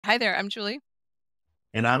Hi there, I'm Julie.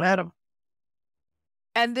 And I'm Adam.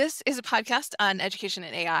 And this is a podcast on education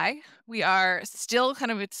and AI. We are still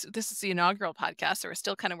this is the inaugural podcast, so we're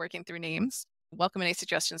still kind of working through names. Welcome any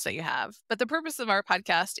suggestions that you have. But the purpose of our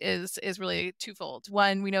podcast is really twofold.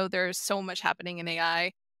 One, we know there's so much happening in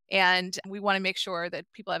AI, and we want to make sure that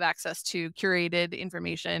people have access to curated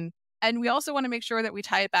information. And we also want to make sure that we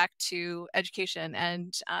tie it back to education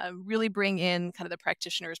and really bring in kind of the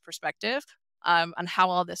practitioner's perspective on how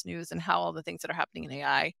all this news and how all the things that are happening in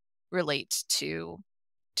AI relate to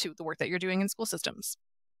the work that you're doing in school systems.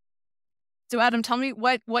 So Adam, tell me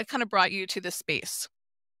what kind of brought you to this space?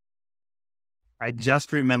 I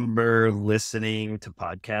just remember listening to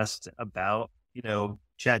podcasts about,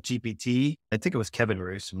 Chat GPT. I think it was Kevin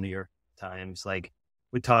Roos from New York Times. Like,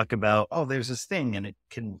 would talk about, oh, there's this thing and it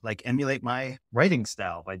can like emulate my writing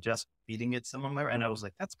style by just feeding it some of my, and I was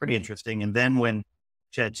like, that's pretty interesting. And then when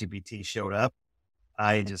Chat GPT showed up,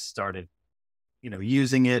 I just started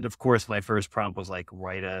using it. Of course, my first prompt was like,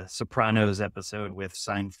 write a Sopranos episode with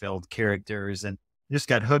Seinfeld characters, and just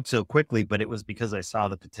got hooked so quickly, but it was because I saw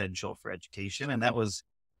the potential for education. And that was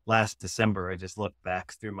last December. I just looked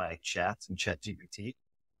back through my chats and Chat GPT.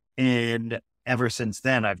 And ever since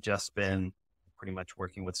then, I've just been pretty much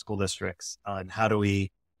working with school districts on how do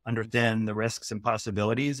we understand the risks and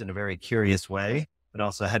possibilities in a very curious way, but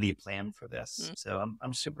also how do you plan for this? Mm, So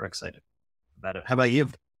I'm super excited about it. How about you?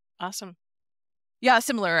 awesome. Yeah,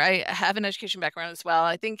 similar. I have an education background as well.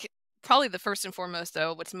 I think probably the first and foremost,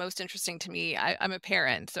 though, what's most interesting to me, I'm a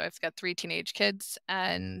parent, so I've got 3 teenage kids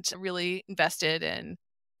and really invested in,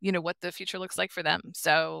 what the future looks like for them.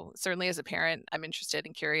 So certainly as a parent, I'm interested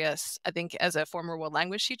and curious. I think as a former world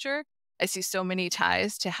language teacher, I see so many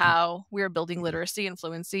ties to how we're building literacy and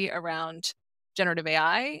fluency around generative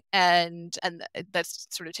AI, and that's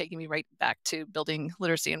sort of taking me right back to building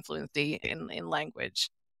literacy and fluency in language.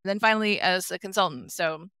 And then finally, as a consultant,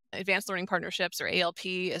 so Advanced Learning Partnerships, or ALP,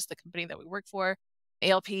 is the company that we work for.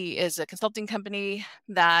 ALP is a consulting company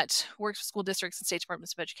that works with school districts and state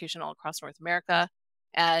departments of education all across North America.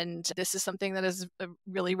 And this is something that is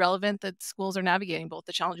really relevant that schools are navigating, both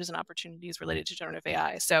the challenges and opportunities related to generative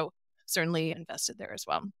AI. So certainly invested there as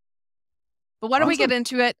well. But why don't we get Awesome.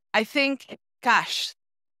 into it? I think, gosh,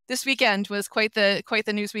 this weekend was quite the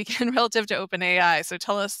news weekend relative to OpenAI. So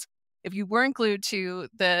tell us, if you weren't glued to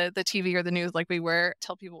the TV or the news like we were,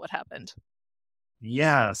 tell people what happened.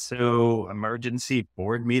 Yeah. So emergency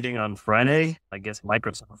board meeting on Friday. I guess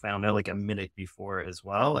Microsoft found out like a minute before as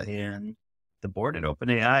well. And the board at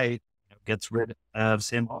OpenAI gets rid of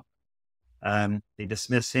Sam Altman. They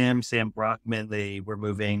dismiss him, Sam Brockman. They were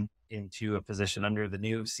moving into a position under the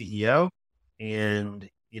new CEO. And,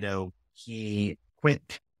 he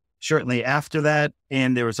quit shortly after that.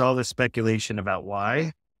 And there was all this speculation about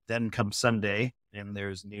why. Then comes Sunday, and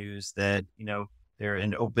there's news that, they're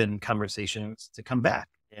in open conversations to come back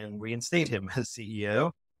and reinstate him as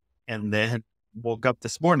CEO. And then woke up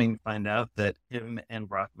this morning to find out that him and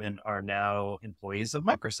Brockman are now employees of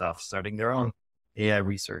Microsoft, starting their own AI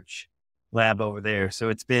research lab over there. So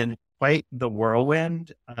it's been quite the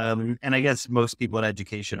whirlwind. And I guess most people in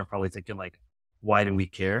education are probably thinking like, why do we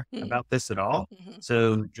care Mm-hmm. about this at all?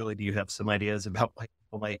 So Julie, do you have some ideas about why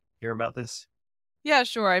people might care about this? Yeah,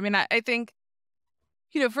 sure. I mean, I think,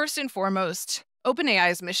 first and foremost,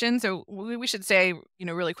 OpenAI's mission. So we should say,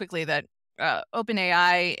 really quickly that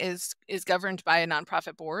OpenAI is governed by a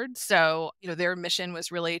nonprofit board. So, their mission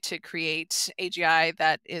was really to create AGI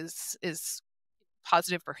that is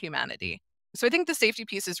positive for humanity. So I think the safety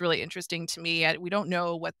piece is really interesting to me. We don't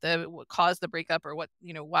know what caused the breakup, or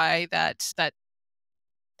why that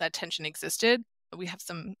tension existed. We have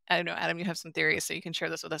some, I don't know, Adam, you have some theories, so you can share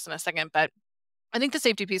this with us in a second. But I think the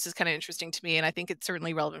safety piece is kind of interesting to me, and I think it's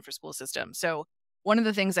certainly relevant for school systems. So one of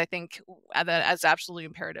the things I think that is absolutely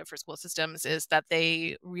imperative for school systems is that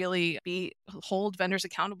they really hold vendors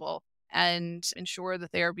accountable and ensure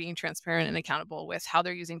that they are being transparent and accountable with how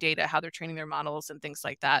they're using data, how they're training their models, and things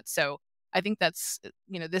like that. So I think that's,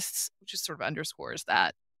 this just sort of underscores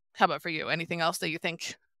that. How about for you? Anything else that you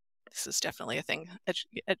think this is definitely a thing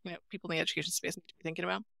people in the education space need to be thinking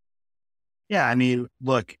about? Yeah, I mean,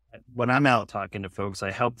 look, when I'm out talking to folks,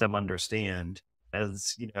 I help them understand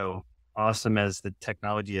as, awesome as the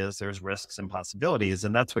technology is, there's risks and possibilities.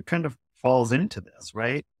 And that's what kind of falls into this,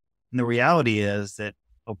 right? And the reality is that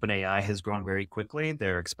OpenAI has grown very quickly.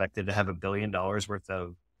 They're expected to have $1 billion worth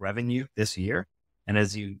of revenue this year. And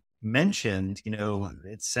as you mentioned,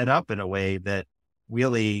 it's set up in a way that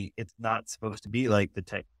really it's not supposed to be like the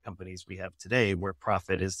tech companies we have today, where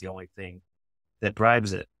profit is the only thing that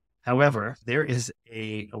drives it. However, there is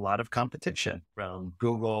a lot of competition from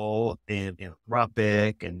Google and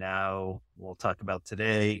Anthropic, and now we'll talk about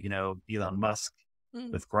today, Elon Musk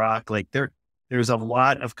Mm. with Grok. Like there's a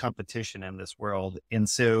lot of competition in this world. And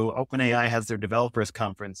so OpenAI has their developers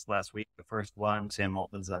conference last week, the first one. Sam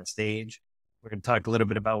Altman's on stage. We're going to talk a little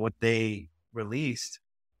bit about what they released.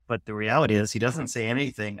 But the reality is he doesn't say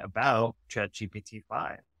anything about ChatGPT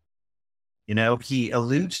 5. He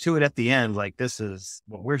alludes to it at the end, like this is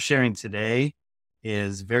what we're sharing today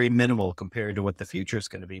is very minimal compared to what the future is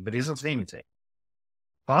going to be, but he doesn't say anything.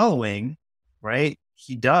 Following, right?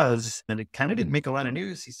 He does, and it kind of didn't make a lot of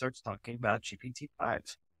news. He starts talking about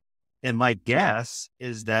GPT-5. And my guess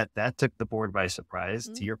is that that took the board by surprise.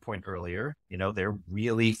 To Mm. your point earlier, they're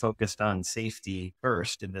really focused on safety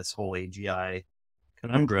first in this whole AGI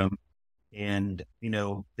conundrum. And,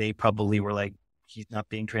 they probably were like, he's not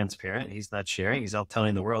being transparent. He's not sharing. He's out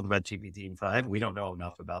telling the world about GPT-5. We don't know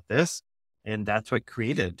enough about this. And that's what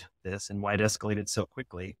created this and why it escalated so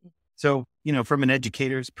quickly. So, from an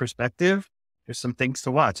educator's perspective, there's some things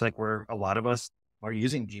to watch. Like a lot of us are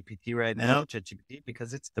using GPT right now, ChatGPT,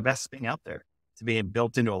 because it's the best thing out there. It's being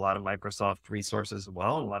built into a lot of Microsoft resources as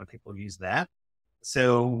well. A lot of people use that.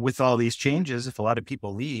 So with all these changes, if a lot of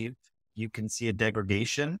people leave, you can see a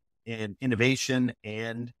degradation in innovation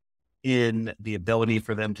and in the ability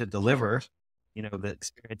for them to deliver, the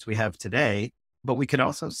experience we have today. But we can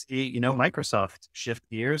also see, Microsoft shift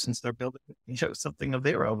gears and start building, something of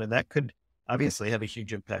their own. And that could obviously have a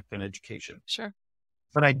huge impact on education. Sure.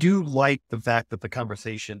 But I do like the fact that the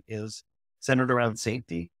conversation is centered around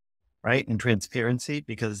safety, right? And transparency,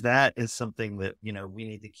 because that is something that, we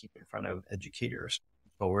need to keep in front of educators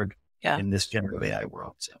forward Yeah. in this generative AI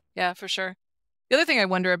world. So. Yeah, for sure. The other thing I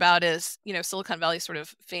wonder about is, Silicon Valley is sort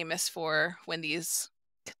of famous for when these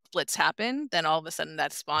splits happen, then all of a sudden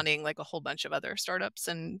that's spawning like a whole bunch of other startups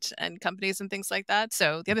and companies and things like that.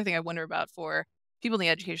 So the other thing I wonder about for people in the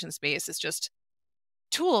education space is just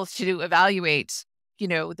tools to evaluate,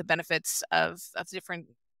 the benefits of different,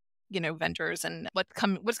 vendors and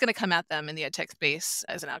what's going to come at them in the ed tech space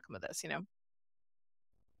as an outcome of this.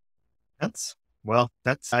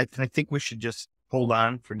 I think we should just hold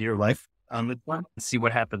on for dear life on this one and see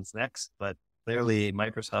what happens next. But clearly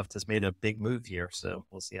Microsoft has made a big move here. So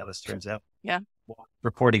we'll see how this turns out. Yeah.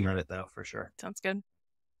 Reporting on it though, for sure. Sounds good.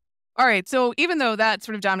 All right. So even though that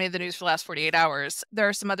sort of dominated the news for the last 48 hours, there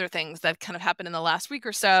are some other things that kind of happened in the last week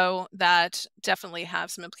or so that definitely have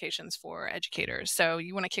some implications for educators. So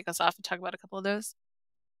you want to kick us off and talk about a couple of those?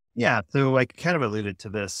 Yeah. So I kind of alluded to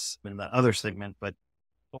this in the other segment, but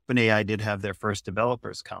OpenAI did have their first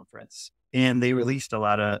developers conference and they released a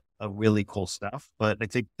lot of really cool stuff. But I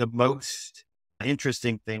think the most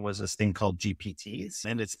interesting thing was this thing called GPTs.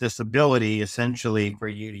 And it's this ability essentially for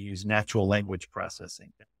you to use natural language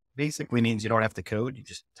processing. Basically means you don't have to code, you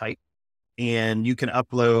just type and you can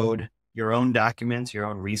upload your own documents, your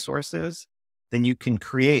own resources. Then you can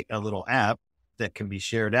create a little app that can be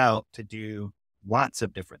shared out to do lots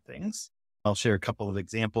of different things. I'll share a couple of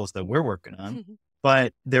examples that we're working on.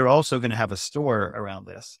 But they're also going to have a store around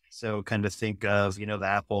this. So kind of think of, the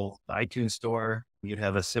Apple iTunes store. You'd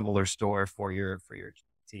have a similar store for your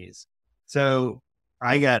GPTs. So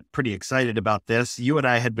I got pretty excited about this. You and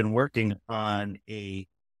I had been working on a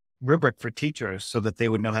rubric for teachers so that they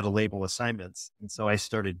would know how to label assignments. And so I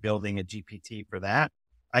started building a GPT for that.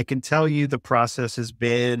 I can tell you the process has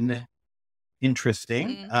been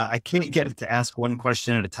interesting. I can't get it to ask one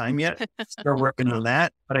question at a time yet. Still working on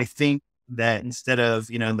that. But I think that instead of,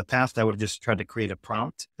 in the past, I would have just tried to create a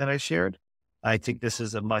prompt that I shared. I think this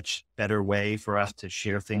is a much better way for us to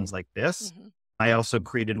share things like this. I also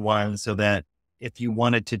created one so that if you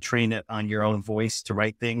wanted to train it on your own voice to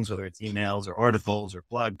write things, whether it's emails or articles or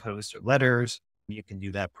blog posts or letters, you can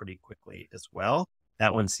do that pretty quickly as well.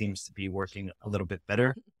 That one seems to be working a little bit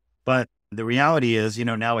better. But the reality is,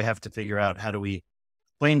 now we have to figure out how do we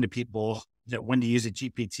explain to people when to use a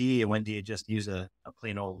GPT and when do you just use a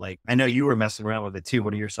plain old, I know you were messing around with it too.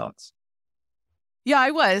 What are your thoughts? Yeah,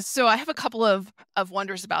 I was. So I have a couple of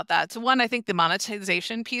wonders about that. So one, I think the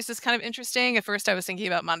monetization piece is kind of interesting. At first I was thinking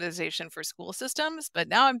about monetization for school systems, but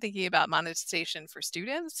now I'm thinking about monetization for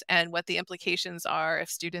students and what the implications are if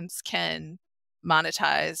students can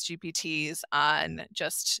monetize GPTs on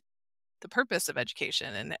just the purpose of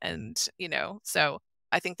education and so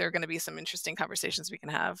I think there are going to be some interesting conversations we can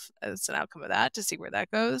have as an outcome of that to see where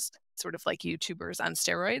that goes, sort of like YouTubers on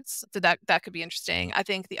steroids. So that could be interesting. I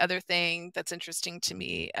think the other thing that's interesting to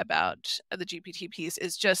me about the GPT piece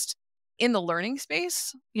is just in the learning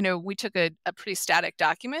space. We took a pretty static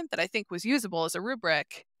document that I think was usable as a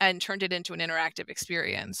rubric and turned it into an interactive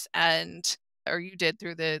experience. And or you did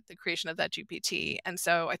through the creation of that GPT. And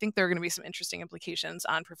so I think there are going to be some interesting implications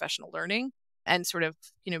on professional learning and sort of,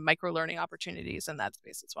 micro learning opportunities in that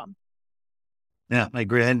space as well. Yeah, I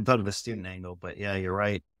agree. I hadn't thought of the student angle, but yeah, you're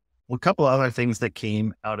right. Well, a couple other things that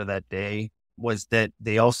came out of that day was that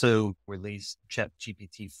they also released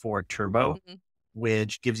ChatGPT 4 Turbo, Mhm.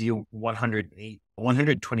 which gives you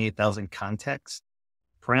 128,000 context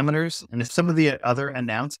parameters. And if some of the other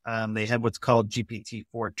announced, they had what's called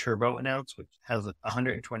GPT-4 Turbo announced, which has a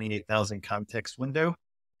 128,000 context window.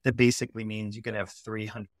 That basically means you can have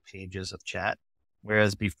 300 pages of chat,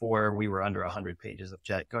 whereas before we were under 100 pages of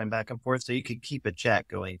chat going back and forth. So you could keep a chat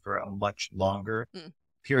going for a much longer Mm.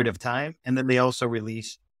 period of time. And then they also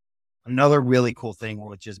released another really cool thing,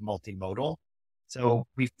 which is multimodal. So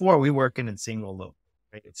before we work in single mode,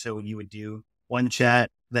 right? So you would do one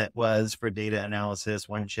chat that was for data analysis,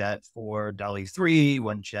 one chat for Dolly 3,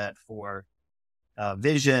 one chat for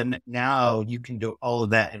vision. Now you can do all of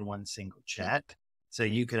that in one single chat. So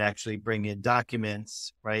you could actually bring in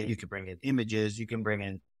documents, right? You could bring in images, you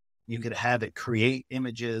could have it create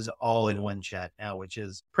images all in one chat now, which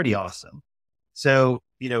is pretty awesome. So,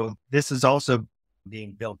 this is also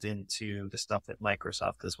being built into the stuff at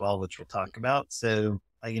Microsoft as well, which we'll talk about. So,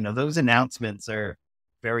 those announcements are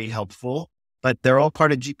very helpful, but they're all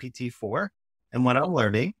part of GPT-4. And what I'm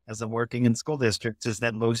learning as I'm working in school districts is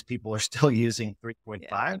that most people are still using Yeah.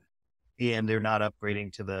 3.5 and they're not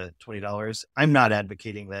upgrading to the $20. I'm not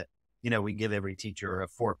advocating that, we give every teacher a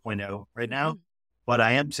 4.0 right now, Mhm. but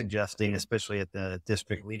I am suggesting, especially at the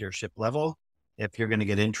district leadership level, if you're going to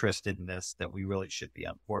get interested in this, that we really should be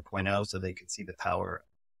on 4.0 so they can see the power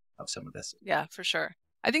of some of this. Yeah, for sure.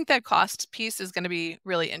 I think that cost piece is going to be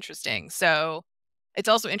really interesting. So it's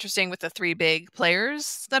also interesting with the three big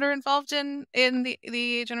players that are involved in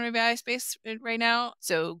the generative AI space right now.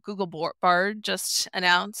 So Google Bard just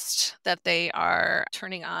announced that they are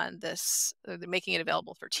turning on this, they're making it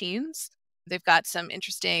available for teens. They've got some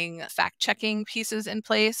interesting fact checking pieces in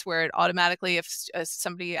place where it automatically, if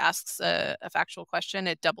somebody asks a factual question,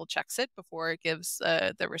 it double checks it before it gives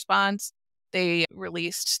the response. They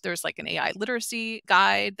released, there's like an AI literacy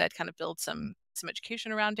guide that kind of builds some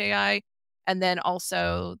education around AI. And then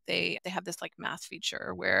also they have this like math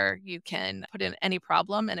feature where you can put in any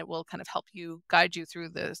problem and it will kind of help you guide you through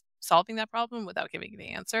the solving that problem without giving you the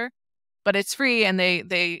answer. But it's free, and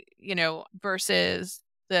they versus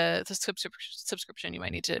the subscription you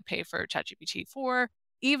might need to pay for ChatGPT 4.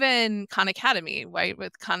 Even Khan Academy, right,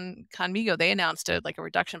 with Conmigo, they announced a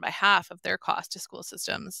reduction by half of their cost to school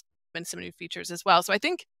systems and some new features as well. So I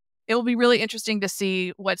think it will be really interesting to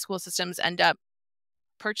see what school systems end up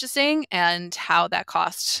purchasing and how that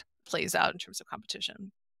cost plays out in terms of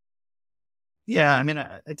competition. Yeah, I mean,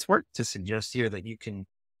 it's worth to suggest here that you can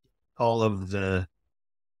all of the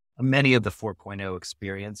many of the 4.0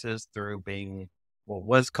 experiences through Bing, what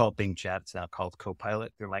was called Bing Chat, it's now called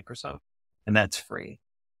Copilot through Microsoft, and that's free.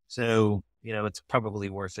 So, it's probably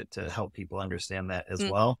worth it to help people understand that as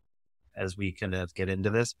Mm, well as we kind of get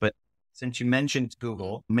into this. But since you mentioned mm,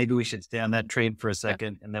 Google, maybe we should stay on that trade for a yeah.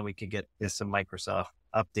 second and then we could get to some Microsoft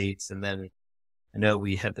updates. And then I know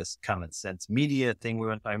we have this common sense media thing we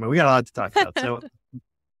went by, but we got a lot to talk about. So a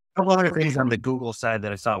couple other things on the Google side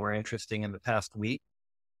that I thought were interesting in the past week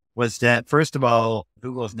was that, first of all,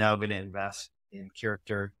 Google is now going to invest in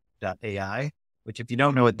character.ai, which if you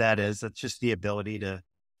don't know what that is, that's just the ability to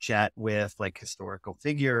chat with like historical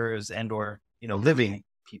figures and or, living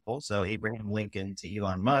people. So Abraham Lincoln to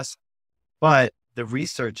Elon Musk. But the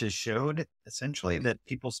research has showed essentially that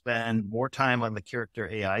people spend more time on the character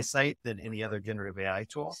AI site than any other generative AI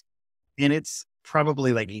tool. And it's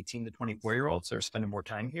probably like 18 to 24-year-olds are spending more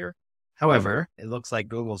time here. However, it looks like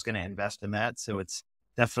Google's going to invest in that. So it's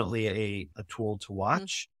definitely a tool to Mm,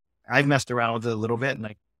 watch. I've messed around with it a little bit and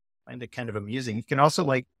I find it kind of amusing. You can also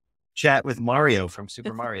like chat with Mario from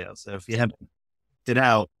Super Mario. So if you haven't it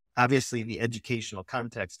out, obviously the educational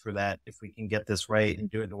context for that, if we can get this right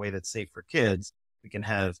and do it in a way that's safe for kids, we can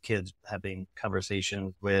have kids having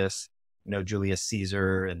conversations with, Julius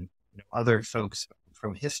Caesar and other folks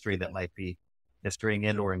from history that might be history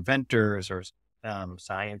and or inventors or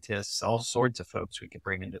scientists, all sorts of folks we can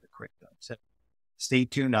bring into the curriculum. So stay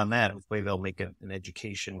tuned on that. Hopefully they'll make an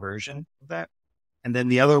education version of that. And then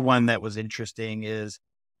the other one that was interesting is,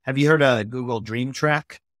 have you heard of Google Dream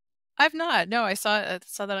Track? I've not. No, I saw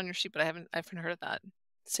that on your sheet, but I haven't heard of that.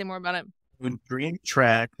 Say more about it. With Dream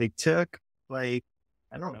Track, they took like,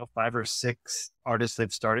 I don't know, 5 or 6 artists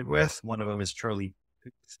they've started with. One of them is Charlie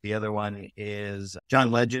Puth. The other one is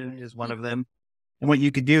John Legend is one Mm, of them. And what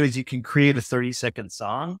you could do is you can create a 30-second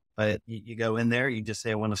song But you go in there, you just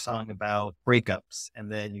say, I want a song about breakups.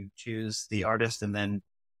 And then you choose the artist, and then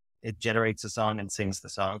it generates a song and sings the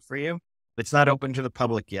song for you. It's not open to the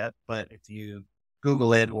public yet, but if you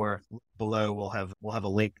Google it, or below, we'll have a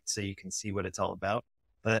link so you can see what it's all about.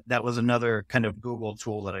 But that was another kind of Google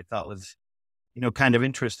tool that I thought was, kind of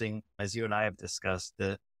interesting. As you and I have discussed,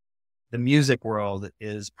 the music world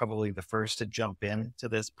is probably the first to jump into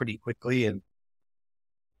this pretty quickly. And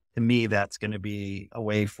to me, that's going to be a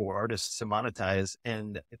way for artists to monetize.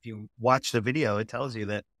 And if you watch the video, it tells you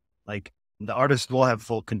that, like, the artist will have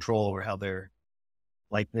full control over how their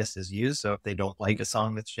likeness is used. So if they don't like a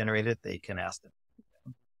song that's generated, they can ask them.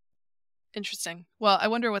 Interesting. Well, I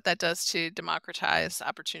wonder what that does to democratize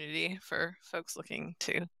opportunity for folks looking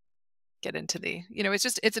to get into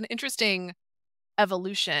it's an interesting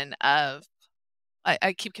evolution of,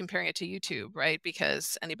 I keep comparing it to YouTube, right?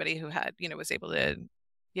 Because anybody who had, was able to,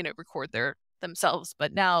 record themselves,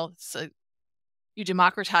 but now you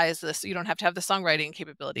democratize this. You don't have to have the songwriting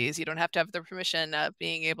capabilities. You don't have to have the permission of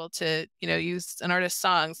being able to, use an artist's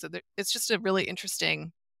song. So it's just it's a really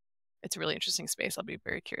interesting space. I'll be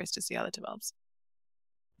very curious to see how that develops.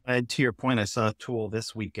 And to your point, I saw a tool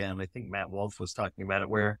this weekend. I think Matt Wolf was talking about it,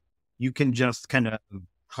 where you can just kind of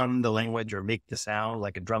hum the language or make the sound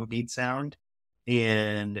like a drum beat sound.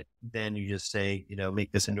 And then you just say,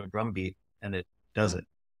 make this into a drum beat, and it does it.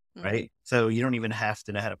 Mm. Right. So you don't even have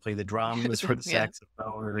to know how to play the drums or the Yeah.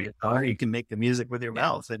 saxophone or the guitar. You can make the music with your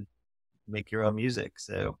mouth and make your own music.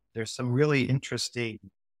 So there's some really interesting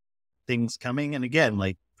things coming. And again,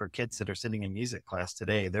 like for kids that are sitting in music class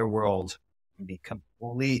today, their world can be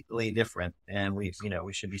completely different. And we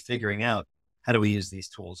should be figuring out, how do we use these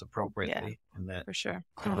tools appropriately in that For sure.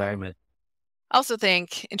 environment. I also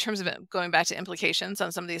think, in terms of going back to implications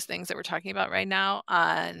on some of these things that we're talking about right now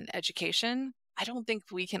on education, I don't think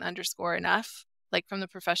we can underscore enough, like from the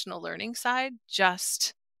professional learning side,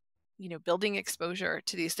 just, building exposure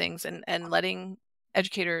to these things and letting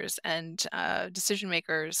educators and decision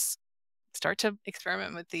makers start to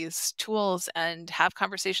experiment with these tools and have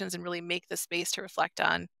conversations and really make the space to reflect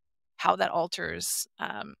on how that alters,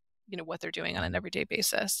 what they're doing on an everyday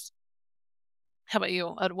basis. How about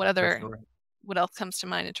you? For sure. What else comes to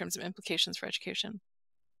mind in terms of implications for education?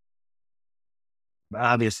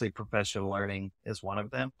 Obviously, professional learning is one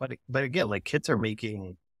of them, but again, like kids are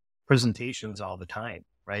making presentations all the time,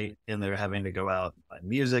 right? And they're having to go out on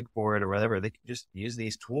music board or whatever. They can just use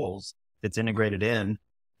these tools that's integrated in.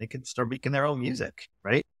 They can start making their own music,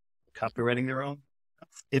 right? Copywriting their own,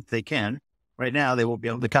 if they can. Right now, they won't be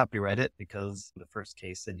able to copyright it because the first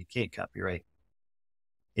case said you can't copyright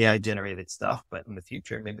AI generated stuff, but in the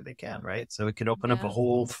future, maybe they can, right? So it could open up a Yeah.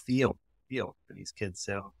 whole field for these kids.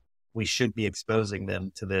 So we should be exposing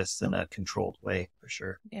them to this in a controlled way for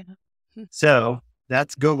sure. Yeah. So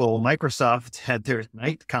that's Google. Microsoft had their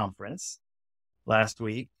night conference last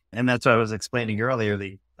week. And that's what I was explaining earlier.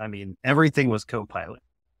 Everything was Copilot.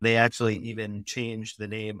 They actually even changed the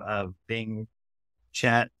name of Bing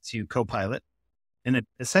Chat to Copilot. And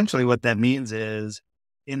essentially what that means is,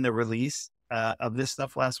 in the release of this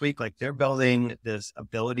stuff last week, like they're building this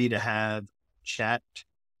ability to have chat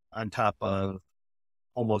on top of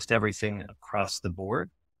almost everything across the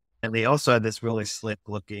board. And they also had this really slick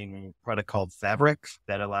looking product called Fabric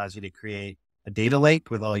that allows you to create a data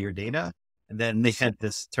lake with all your data. And then they had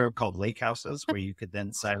this term called lake houses, where you could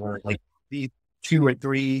then silo like the 2 or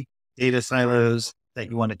 3 data silos that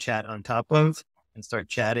you want to chat on top of and start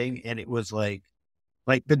chatting. And it was like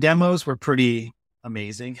the demos were pretty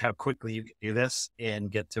amazing, how quickly you can do this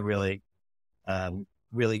and get to really,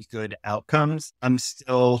 really good outcomes. I'm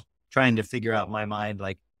still trying to figure out in my mind,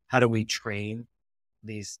 like, how do we train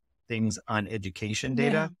these things on education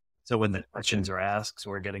data? Yeah. So when the questions are asked, so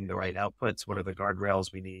we're getting the right outputs, what are the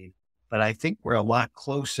guardrails we need? But I think we're a lot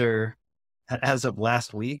closer as of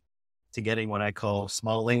last week to getting what I call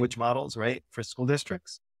small language models, right? For school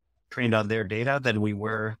districts trained on their data than we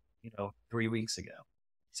were, 3 weeks ago.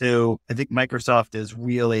 So I think Microsoft is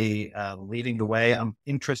really leading the way. I'm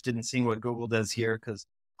interested in seeing what Google does here, because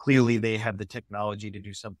clearly they have the technology to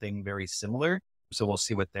do something very similar. So we'll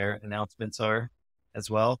see what their announcements are as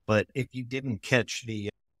well. But if you didn't catch the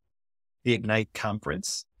Ignite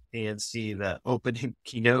conference and see the opening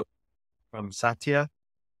keynote from Satya,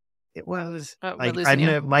 it was Oh, we're like, losing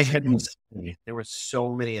you. my head was, there were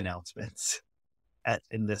so many announcements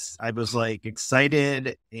in this. I was like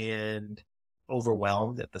excited and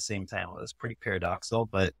overwhelmed at the same time. It was pretty paradoxical,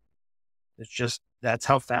 but that's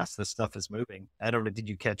how fast this stuff is moving. I don't know. Did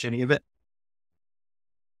you catch any of it?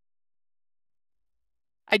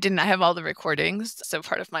 I didn't. I have all the recordings. So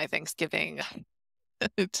part of my Thanksgiving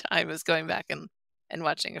time is going back and and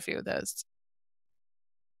watching a few of those.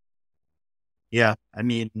 Yeah. I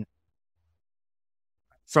mean,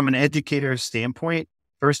 from an educator standpoint,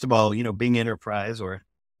 first of all, being enterprise or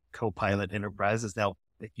co-pilot enterprise is now,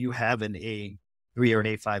 if you have an A3 or an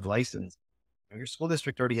A5 license, your school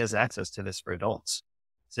district already has access to this for adults.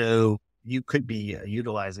 So you could be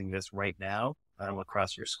utilizing this right now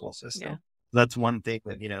across your school Yeah. system. That's one thing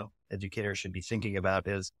that, educators should be thinking about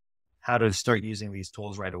is how to start using these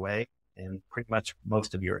tools right away. And pretty much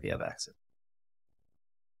most of you already have access.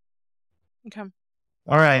 Okay.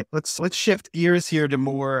 All right, let's shift gears here to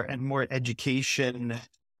more education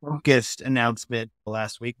focused announcement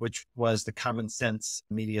last week, which was the common sense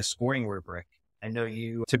media scoring rubric. I know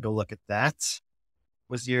you took a look at that.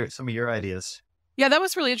 Was some of your ideas? Yeah, that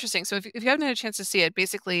was really interesting. So if you haven't had a chance to see it,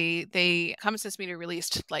 basically they Common Sense Media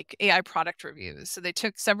released like AI product reviews. So they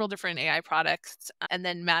took several different AI products and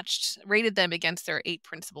then rated them against their 8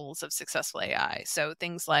 principles of successful AI. So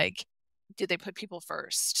things like, did they put people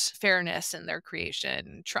first, fairness in their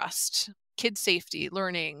creation, trust, kid safety,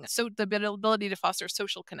 learning, so the ability to foster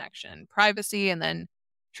social connection, privacy, and then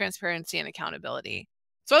transparency and accountability.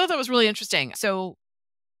 So I thought that was really interesting. So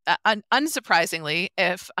unsurprisingly,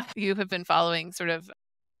 if you have been following sort of,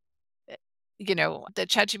 the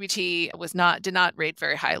ChatGPT did not rate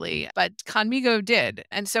very highly, but Conmigo did.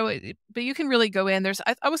 And so, but you can really go in.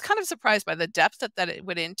 I was kind of surprised by the depth that it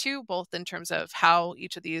went into, both in terms of how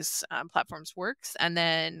each of these platforms works, and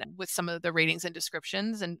then with some of the ratings and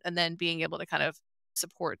descriptions, and then being able to kind of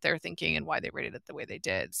support their thinking and why they rated it the way they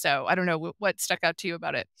did. So I don't know what stuck out to you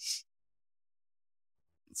about it.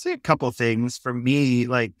 Say a couple things for me.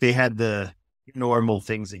 Like they had the normal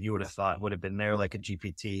things that you would have thought would have been there, like a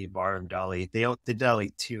GPT, bar and Dolly. They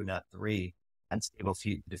Dolly 2, not 3, and stable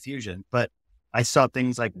diffusion. But I saw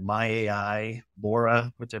things like My AI,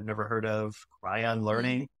 Laura, which I've never heard of, Cryon Mm.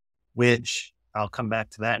 Learning, which I'll come back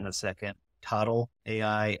to that in a second. Toddle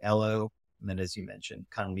AI, Elo, and then as you mentioned,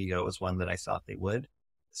 Conmigo was one that I thought they would.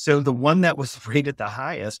 So the one that was rated the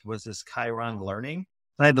highest was this Chiron Learning.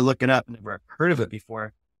 I had to look it up, never heard of it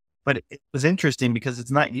before. But it was interesting because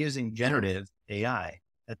it's not using generative AI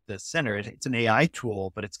at the center. It's an AI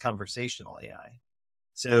tool, but it's conversational AI.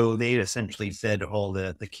 So they essentially fed all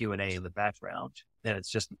the Q&A in the background, and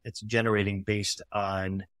it's generating based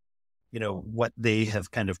on, what they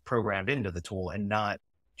have kind of programmed into the tool and not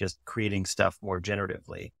just creating stuff more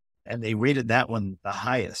generatively. And they rated that one the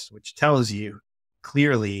highest, which tells you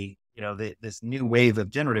clearly, this new wave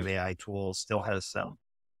of generative AI tools still has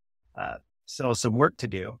uh, some work to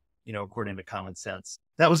do, according to common sense.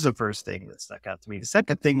 That was the first thing that stuck out to me. The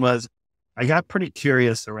second thing was I got pretty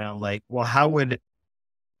curious around like, well, how would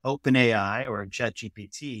OpenAI or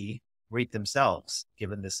ChatGPT rate themselves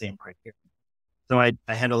given the same criteria? So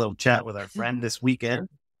I had a little chat with our friend this weekend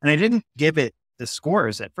and I didn't give it the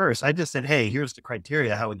scores at first. I just said, hey, here's the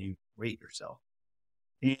criteria. How would you rate yourself?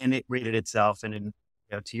 And it rated itself. And then,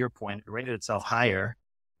 to your point, it rated itself higher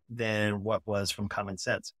than what was from common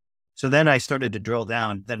sense. So then I started to drill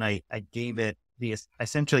down. Then I gave it I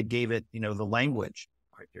essentially gave it, the language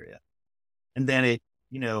criteria. And then it,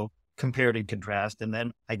 compared and contrast. And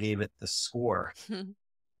then I gave it the score.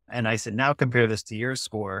 And I said, now compare this to your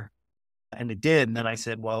score. And it did. And then I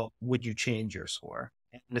said, well, would you change your score?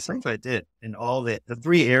 And essentially it did in all the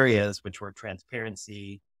 3 areas, which were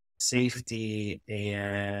transparency, safety,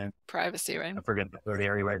 and Privacy, right? I forget the third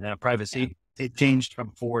area right now, Yeah. privacy. It changed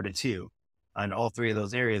from 4 to 2 on all 3 of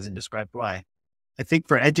those areas and described why. I think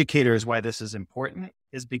for educators, why this is important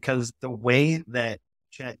is because the way that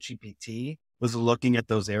ChatGPT was looking at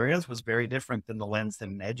those areas was very different than the lens that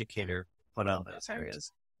an educator put on those Okay.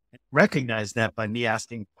 areas. Recognize that by me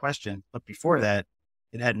asking questions, but before that,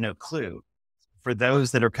 it had no clue. For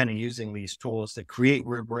those that are kind of using these tools to create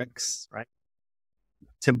rubrics, right,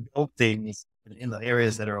 to build things in the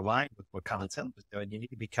areas that are aligned with what common sense is doing, you need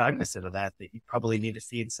to be cognizant of that you probably need to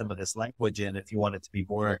feed some of this language in if you want it to be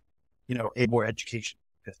more, more education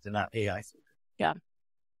focused and not AI. Yeah.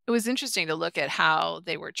 It was interesting to look at how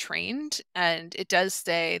they were trained, and it does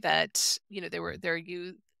say that,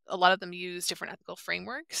 a lot of them use different ethical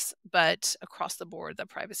frameworks, but across the board, the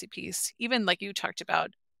privacy piece, even like you talked about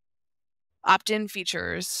opt-in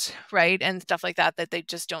features, right? And stuff like that, that they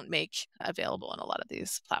just don't make available on a lot of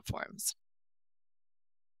these platforms.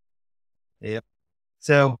 Yep.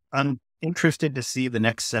 So I'm interested to see the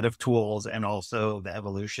next set of tools and also the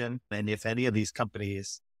evolution. And if any of these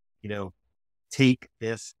companies, you know, take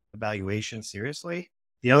this evaluation seriously.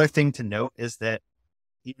 The other thing to note is that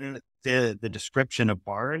even the description of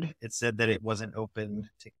Bard, it said that it wasn't open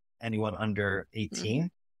to anyone under Mhm.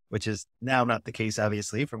 18, which is now not the case,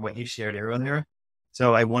 obviously, from what you shared earlier.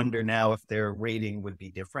 So I wonder now if their rating would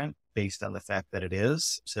be different based on the fact that it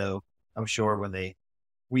is. So I'm sure when they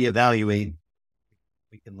reevaluate,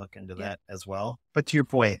 we can look into Yeah. that as well. But to your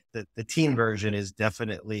point, the teen version is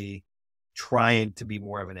definitely trying to be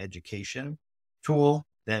more of an education tool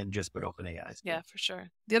than just what OpenAI's Yeah, doing. for sure.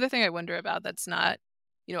 The other thing I wonder about that's not,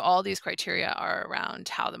 all these criteria are around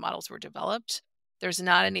how the models were developed. There's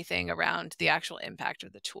not anything around the actual impact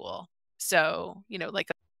of the tool. So, like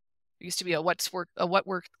there used to be a what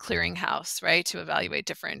work clearinghouse, right, to evaluate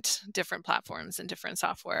different platforms and different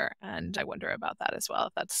software. And I wonder about that as well,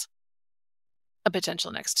 if that's a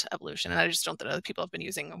potential next evolution. And I just don't think other people have been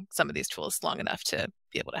using some of these tools long enough to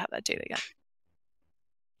be able to have that data yet.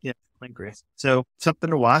 Yeah, I agree. So something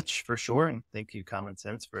to watch for sure. And thank you, Common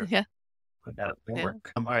Sense, for Yeah. putting that Yeah.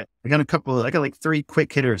 work. All right. I got like three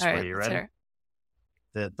quick hitters All for right. you. Let's Ready?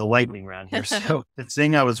 hear The lightning round here. it. So the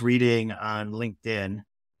thing I was reading on LinkedIn,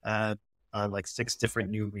 uh, on like 6 different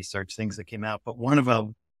new research things that came out, but one of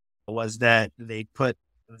them was that they put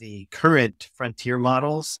the current frontier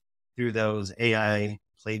models through those AI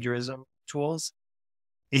plagiarism tools.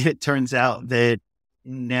 It turns out that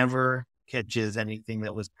never catches anything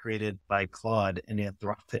that was created by Claude and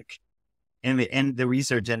Anthropic. And the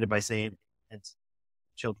research ended by saying, it's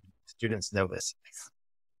children, students know this.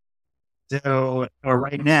 So, or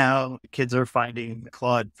right now, kids are finding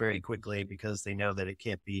Claude very quickly because they know that it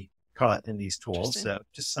can't be caught in these tools. Interesting. So,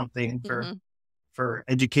 just something Hmm. for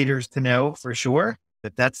educators to know for sure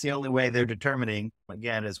that that's the only way they're determining.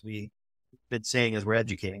 Again, as we've been saying, as we're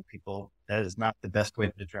educating people, that is not the best way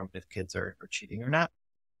to determine if kids are cheating or not.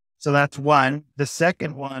 So that's one. The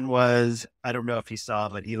second one was, I don't know if you saw,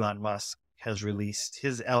 but Elon Musk has released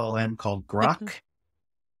his LLM called Grok,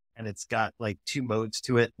 and it's got like 2 modes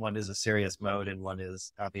to it. One is a serious mode and one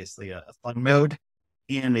is obviously a fun mode.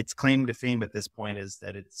 And its claim to fame at this point is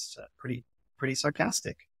that it's pretty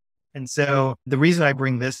sarcastic. And so the reason I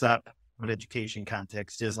bring this up in an education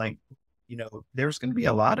context is like, there's going to be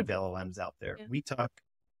a lot of LLMs out there. Yeah.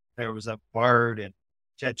 There was a Bard and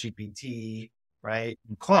ChatGPT, right?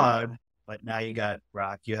 And Claude, but now you got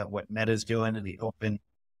Grok, you have what Meta's doing in the open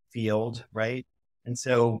field, right? And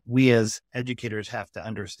so we as educators have to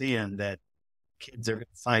understand that kids are going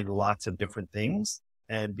to find lots of different things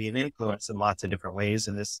and being influenced in lots of different ways.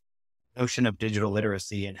 And this notion of digital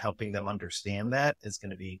literacy and helping them understand that is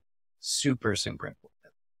going to be super, super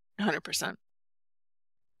important. 100%.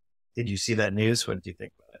 Did you see that news? What did you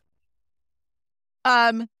think about it?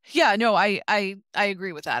 Yeah, no, I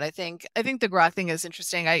agree with that. I think the Grok thing is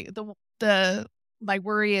interesting. The my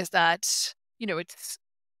worry is that,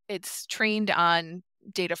 it's trained on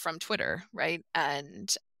data from Twitter, right?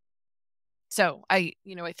 And so I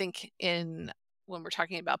think in when we're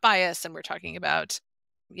talking about bias and we're talking about,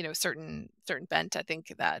 certain bent, I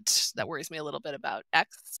think that worries me a little bit about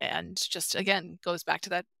X, and just again goes back to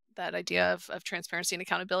that idea of transparency and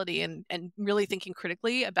accountability, and really thinking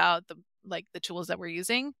critically about the tools that we're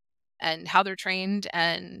using and how they're trained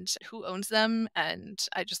and who owns them. And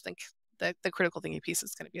I just think that the critical thinking piece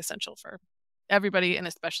is going to be essential for everybody, and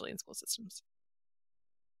especially in school systems.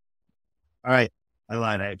 All right. I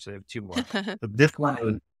lied. I actually have 2 more. But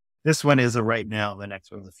this one is a right now. The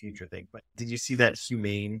next one's a future thing. But did you see that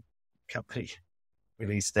Humane company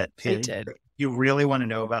released that I pig? did. You really want to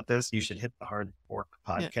know about this? You should hit the Hard Fork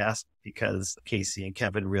Yeah. podcast because Casey and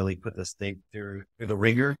Kevin really put this thing through the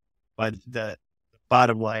ringer. But the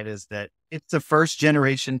bottom line is that it's the first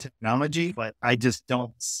generation technology, but I just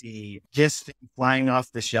don't see this thing flying off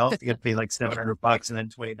the shelf. You got to pay like $700 and then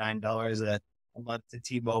 $29 a month to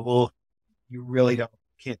T-Mobile. You really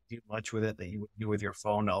can't do much with it that you would do with your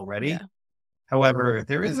phone already. Yeah. However,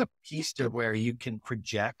 there is a piece to where you can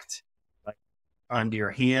project like onto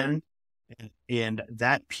your hand, and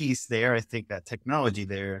that piece there, I think that technology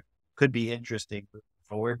there could be interesting moving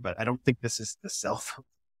forward. But I don't think this is the cell phone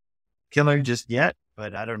killer just yet.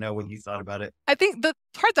 But I don't know what you thought about it. I think the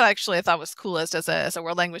part that actually I thought was coolest as a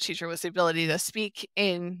world language teacher was the ability to speak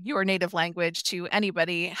in your native language to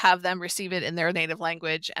anybody, have them receive it in their native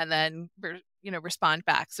language, and then respond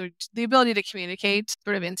back. So the ability to communicate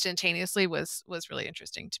sort of instantaneously was really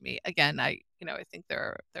interesting to me. Again, I think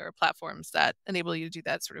there are platforms that enable you to do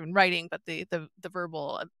that sort of in writing, but the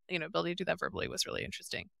verbal ability to do that verbally was really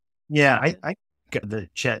interesting. Yeah, Yeah. I got the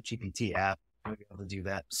Chat GPT app. I'll be able to do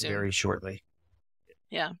that Soon. very shortly.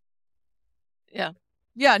 Yeah. Yeah.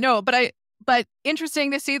 Yeah, no, but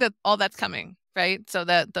interesting to see that all that's coming, right? So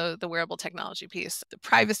that the wearable technology piece, the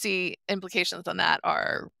privacy implications on that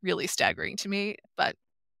are really staggering to me, but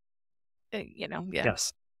yeah.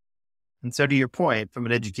 Yes. And so to your point, from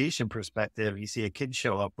an education perspective, you see a kid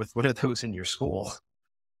show up with one of those in your school.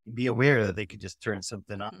 be aware that they could just turn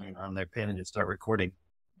something Mhm. on their pen and just start recording.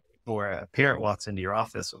 Or a parent walks into your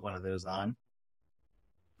office with one of those on,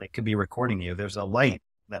 they could be recording you. There's a light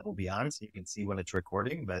that will be on so you can see when it's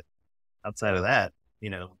recording. But outside of that, you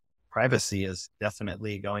know, privacy is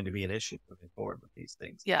definitely going to be an issue moving forward with these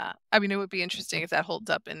things. Yeah. I mean, it would be interesting if that holds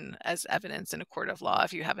up in as evidence in a court of law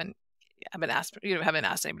if you haven't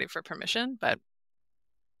asked anybody for permission, but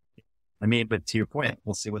I mean, but to your point,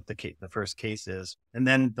 we'll see what the first case is. And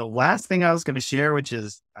then the last thing I was going to share, which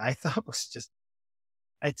is I thought was just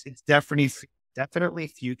it's definitely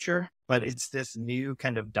future, but it's this new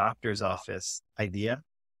kind of doctor's office idea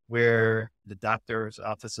where the doctor's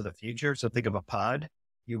office of the future. So think of a pod.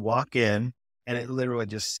 You walk in and it literally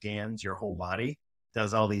just scans your whole body,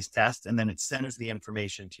 does all these tests, and then it sends the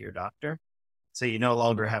information to your doctor. So you no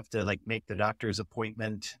longer have to like make the doctor's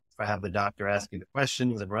appointment, have the doctor ask you the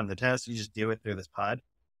questions and run the test. You just do it through this pod.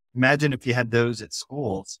 Imagine if you had those at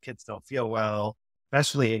schools. Kids don't feel well,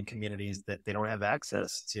 especially in communities that they don't have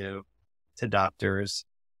access to doctors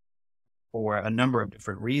for a number of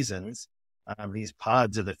different reasons. These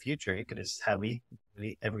pods of the future, you could just have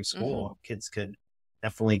every mhm. school. Kids could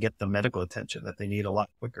definitely get the medical attention that they need a lot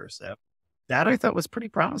quicker. So that I thought was pretty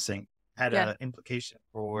promising. Had Yeah. a implication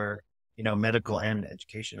for medical and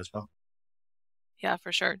education as well. Yeah,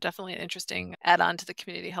 for sure. Definitely an interesting add-on to the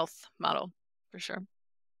community health model, for sure.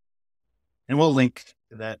 And we'll link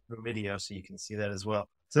to that video so you can see that as well.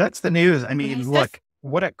 So that's the news. I mean, Nice. That's look,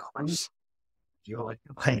 what a crazy deal,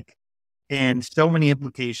 like, and so many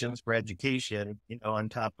implications for education, on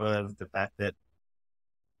top of the fact that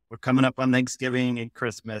we're coming up on Thanksgiving and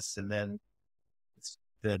Christmas, and then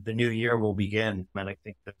the new year will begin. And I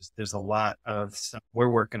think there's a lot of stuff we're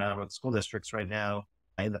working on with school districts right now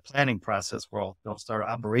in the planning process. They'll start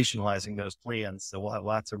operationalizing those plans. So we'll have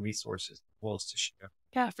lots of resources, tools to share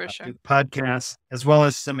yeah, for through sure. the podcast, as well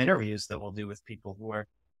as some interviews that we'll do with people who are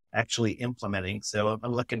actually implementing. So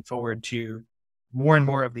I'm looking forward to more and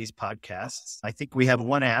more of these podcasts. I think we have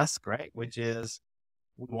one ask, right? Which is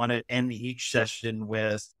we want to end each session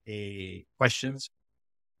with a questions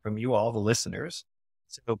from you all, the listeners.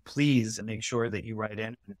 So please make sure that you write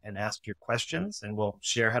in and ask your questions, and we'll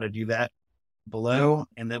share how to do that below,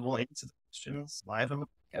 and then we'll answer the questions live on the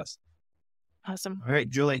podcast. Awesome. All right,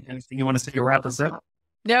 Julie, anything you want to say to wrap us up?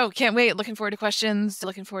 No, can't wait. Looking forward to questions.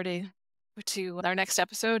 Looking forward to our next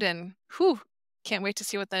episode, and can't wait to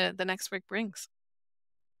see what the next week brings.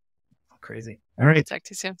 Crazy. All right. Talk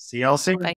to you soon. See y'all soon. Bye.